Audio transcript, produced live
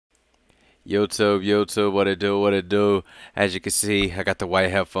YouTube, what it do, what it do. As you can see, I got the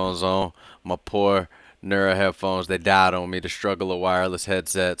white headphones on. My poor Neuro headphones, they died on me. The struggle of wireless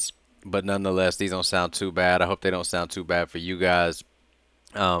headsets. But nonetheless, these don't sound too bad. I hope they don't sound too bad for you guys.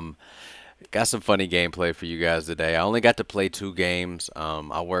 Um, Got some funny gameplay for you guys today. I only got to play 2 games.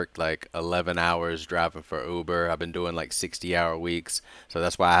 I worked like 11 hours driving for Uber. I've been doing like 60-hour weeks, so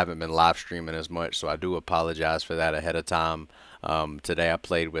that's why I haven't been live streaming as much. So I do apologize for that ahead of time. Today I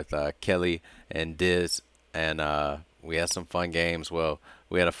played with Kelly and Diz, and we had some fun games. Well,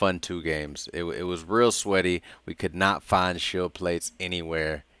 we had a fun 2 games. It was real sweaty. We could not find shield plates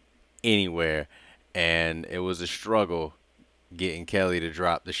anywhere, and it was a struggle getting Kelly to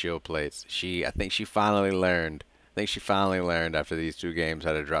drop the shield plates. I think she finally learned. I think she finally learned after these 2 games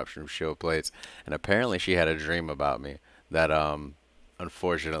how to drop some shield plates. And apparently she had a dream about me that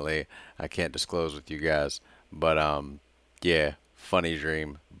unfortunately I can't disclose with you guys. But yeah, funny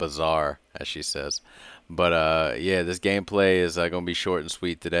dream, bizarre as she says. But yeah, this gameplay is gonna be short and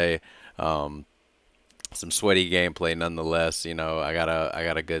sweet today. Um, some sweaty gameplay nonetheless. I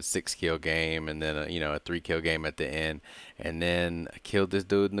got a good 6 kill game, and then a 3 kill game at the end, and then I killed this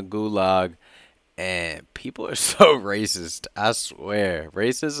dude in the gulag. And people are so racist. I swear,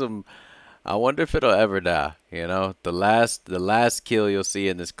 racism. I wonder if it'll ever die. The last kill you'll see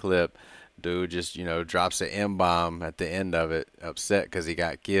in this clip, dude just drops an M bomb at the end of it, upset because he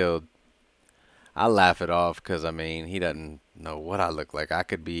got killed. I laugh it off because I mean he doesn't know what I look like. I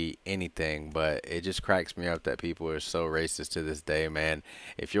could be anything, but it just cracks me up that people are so racist to this day, man.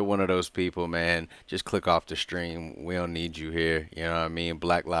 If you're one of those people, man, just click off the stream. We don't need you here. You know what I mean?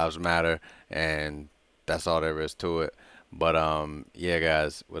 Black Lives Matter, and that's all there is to it. But yeah,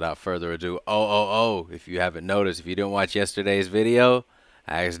 guys. Without further ado, if you haven't noticed, if you didn't watch yesterday's video,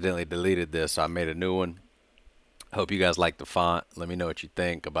 I accidentally deleted this, so I made a new one. Hope you guys like the font. Let me know what you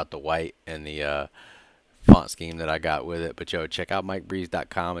think about the white and the font scheme that I got with it. But yo, check out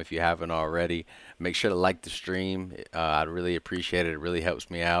MikeBreeze.com if you haven't already. Make sure to like the stream. I'd really appreciate it. It really helps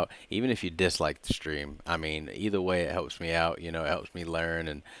me out. Even if you dislike the stream, I mean, either way, it helps me out. It helps me learn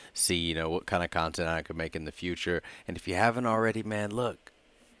and see, what kind of content I could make in the future. And if you haven't already, man, look,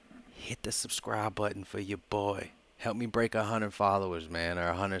 hit the subscribe button for your boy. Help me break 100 followers, man, or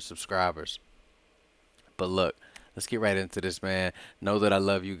 100 subscribers. But look, let's get right into this, man. Know that I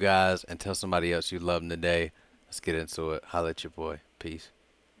love you guys and tell somebody else you love them today. Let's get into it. Holla at your boy. Peace.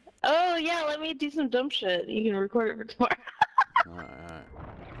 Oh yeah, let me do some dumb shit. You can record it for tomorrow. All right, all right.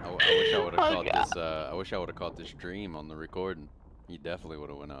 I wish I would have Oh caught god. this. I wish I would have caught this stream on the recording. He definitely would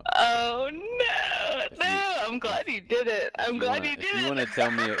have went up. Oh no, If you, no! I'm glad you did it. if I'm you glad wanna, you if did you it. wanna tell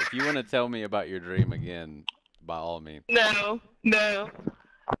me, if you wanna tell me about your dream again, by all means. No, no,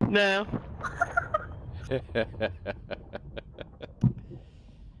 no.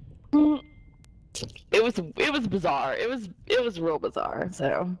 Mm, it was bizarre. It was real bizarre.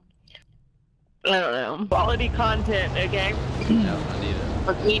 So I don't know. Quality content, okay? Yeah, I need it.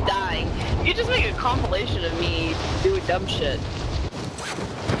 Of me dying. You just make a compilation of me doing dumb shit.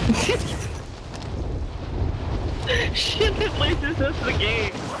 Shit that loses us the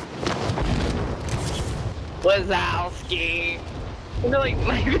game. Wazowski. You know, like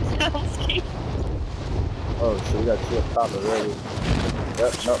Mike Wazowski. Oh shit, we got 2 up top already.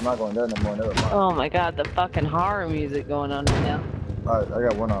 Yep, nope, I'm not going there no more, never mind. Oh my god, the fucking horror music going on right now. Alright, I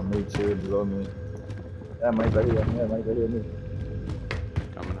got one on me too, below me. Yeah, Mike right here, yeah, Mike right here, me.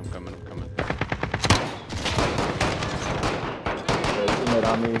 I'm coming. Yeah, teammate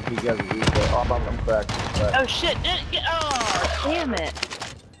on me, he got a reset. Oh, I'm cracked. Oh shit, oh, damn it.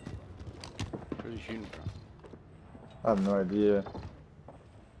 Where are you shooting from? I have no idea.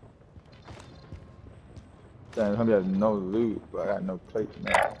 Damn, homie has no loot, but I got no plate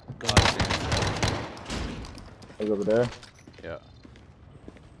now. He's over there. Yeah.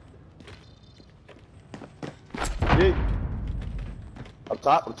 Yeet. Up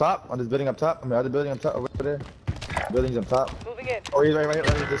top, on this building up top. I mean, other building up top, over there. Building's up top. Moving in. Oh, he's right here.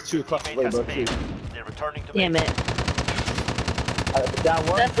 There's 2 across the way, bro. 2. They're returning to Damn me. it. Down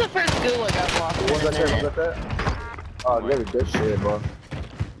one. That's the first gulag I've lost One's in a right there, one's minute. right there. Oh, you got good shit, bro.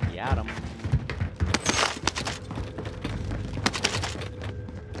 Got him.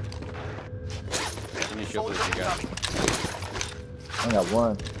 Give me a shield, please, you got. I only got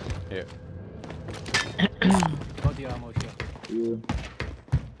 1. Here.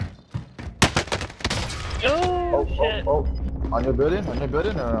 Yeah. Oh, shit. Oh. On your building? On your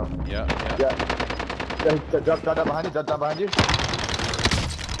building or no? Yeah. Yeah. Drop down behind you, drop down behind you.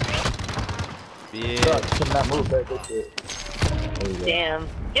 Yeah. Cannot move, back. Good shit. There you go. Damn.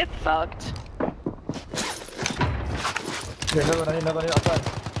 Get fucked. Here, another one, outside.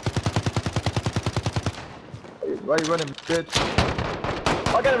 Why you running, bitch?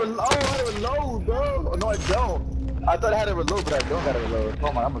 I gotta reload. I gotta reload, bro. Oh, no, I don't. I thought I had to reload, but I don't gotta reload.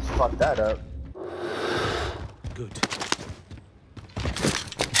 Oh my, I'm gonna fuck that up. Good.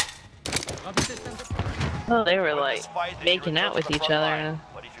 Oh, they were like making out with each other.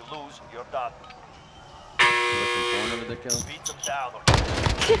 But if you lose, you're done. Looking porn over there, Kelly? Beat them down or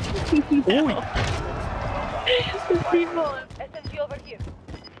People. SMG over here.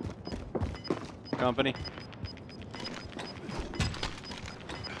 Company.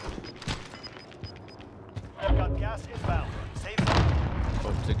 I've got gas inbound. Safe.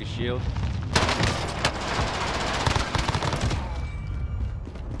 Oh, took a shield.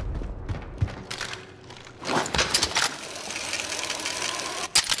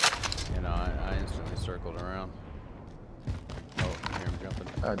 You know, I instantly circled around. Oh, I hear him jumping.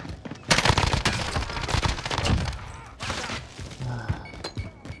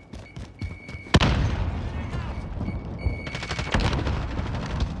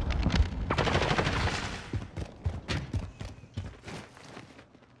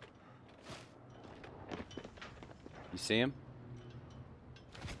 You see him?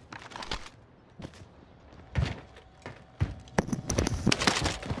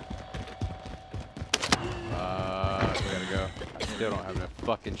 We gotta go. I still don't have enough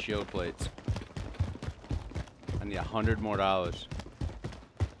fucking shield plates. I need $100 more.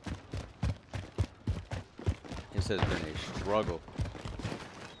 This has been a struggle.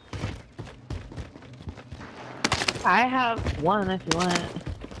 I have one if you want it.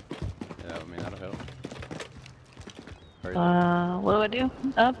 Yeah, I mean, that'll help. Hurry up. What do I do?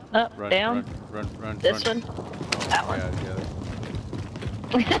 Up, up, Run, down. run, This run. one. Oh That my one. God,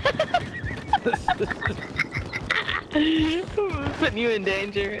 yeah. Putting you in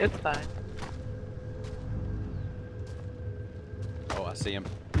danger. It's fine. Oh, I see him.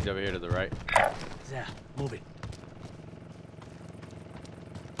 He's over here to the right. There, move it.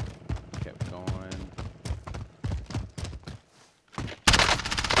 Kept going.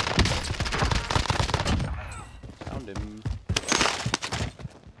 Found him.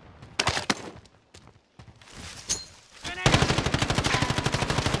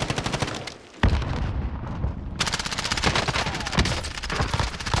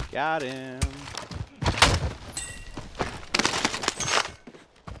 Got him.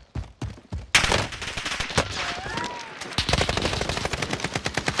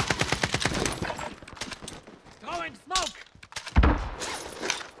 Throwing smoke!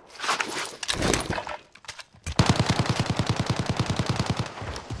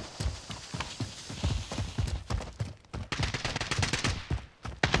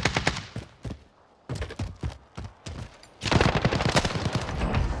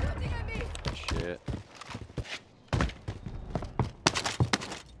 Shit.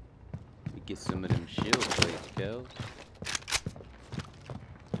 Let me get some of them shield plates, Kels.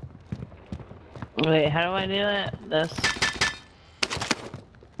 Wait, how do I do that? This.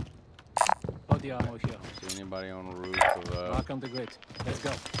 Body ammo here. See anybody on the roof of Mark on the grid. Let's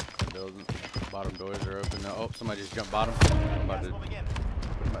go. building? Bottom doors are open now. Oh, somebody just jumped bottom. I'm about to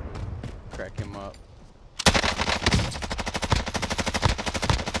crack him up.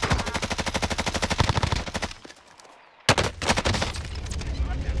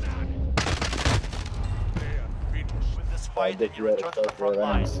 With this I fight, think you you had return a to the stuff front there. I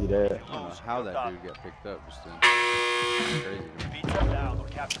line. didn't see that. I don't know how that dude got picked up. Just crazy to me. Beat them down or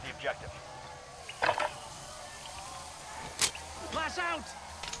capture the objective. Flash out!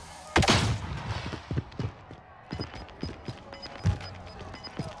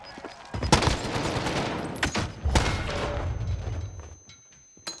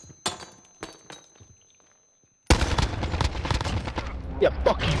 Yeah,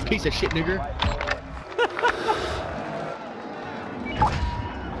 fuck you, piece of shit, nigger.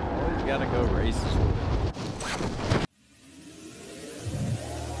 Always gotta go racist with it.